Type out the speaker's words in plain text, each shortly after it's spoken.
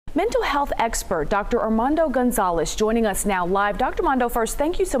Mental health expert Dr. Armando Gonzalez joining us now live. Dr. Armando, first,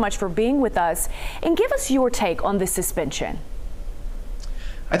 thank you so much for being with us, and give us your take on this suspension.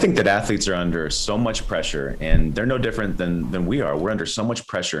 I think that athletes are under so much pressure, and they're no different than we are. We're under so much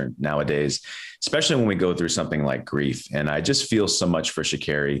pressure nowadays, especially when we go through something like grief. And I just feel so much for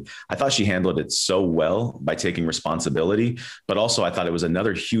Sha'Carri. I thought she handled it so well by taking responsibility, but also I thought it was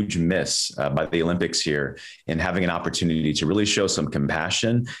another huge miss by the Olympics here in having an opportunity to really show some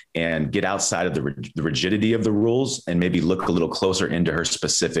compassion and get outside of the rigidity of the rules and maybe look a little closer into her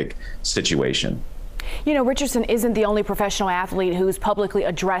specific situation. You know, Richardson isn't the only professional athlete who's publicly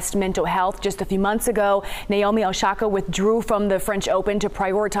addressed mental health. Just a few months ago, Naomi Osaka withdrew from the French Open to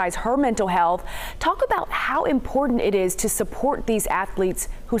prioritize her mental health. Talk about how important it is to support these athletes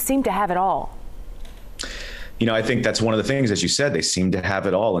who seem to have it all. You know, I think that's one of the things, as you said, they seem to have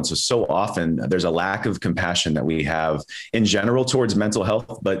it all. And so often there's a lack of compassion that we have in general towards mental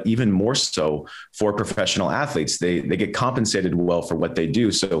health, but even more so for professional athletes. They get compensated well for what they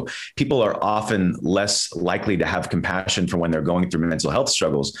do. So people are often less likely to have compassion for when they're going through mental health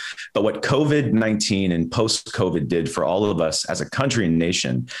struggles. But what COVID-19 and post-COVID did for all of us as a country and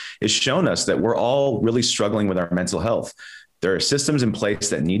nation is shown us that we're all really struggling with our mental health. There are systems in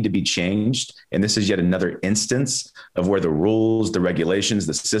place that need to be changed. And this is yet another instance of where the rules, the regulations,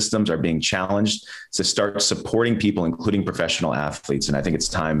 the systems are being challenged to start supporting people, including professional athletes. And I think it's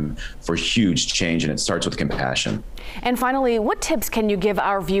time for huge change, and it starts with compassion. And finally, what tips can you give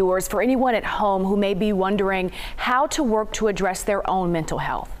our viewers for anyone at home who may be wondering how to work to address their own mental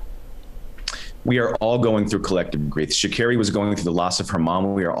health? We are all going through collective grief. Sha'Carri was going through the loss of her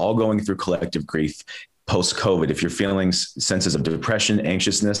mom. We are all going through collective grief post-COVID. If you're feeling senses of depression,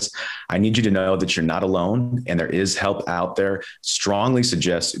 anxiousness, I need you to know that you're not alone and there is help out there. Strongly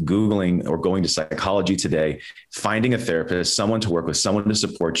suggest Googling or going to Psychology Today, finding a therapist, someone to work with, someone to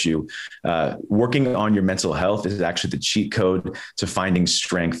support you. Working on your mental health is actually the cheat code to finding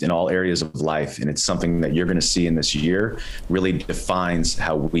strength in all areas of life. And it's something that you're going to see in this year really defines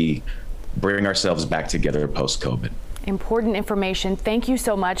how we bring ourselves back together post-COVID. Important information. Thank you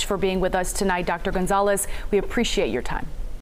so much for being with us tonight, Dr. Gonzalez. We appreciate your time.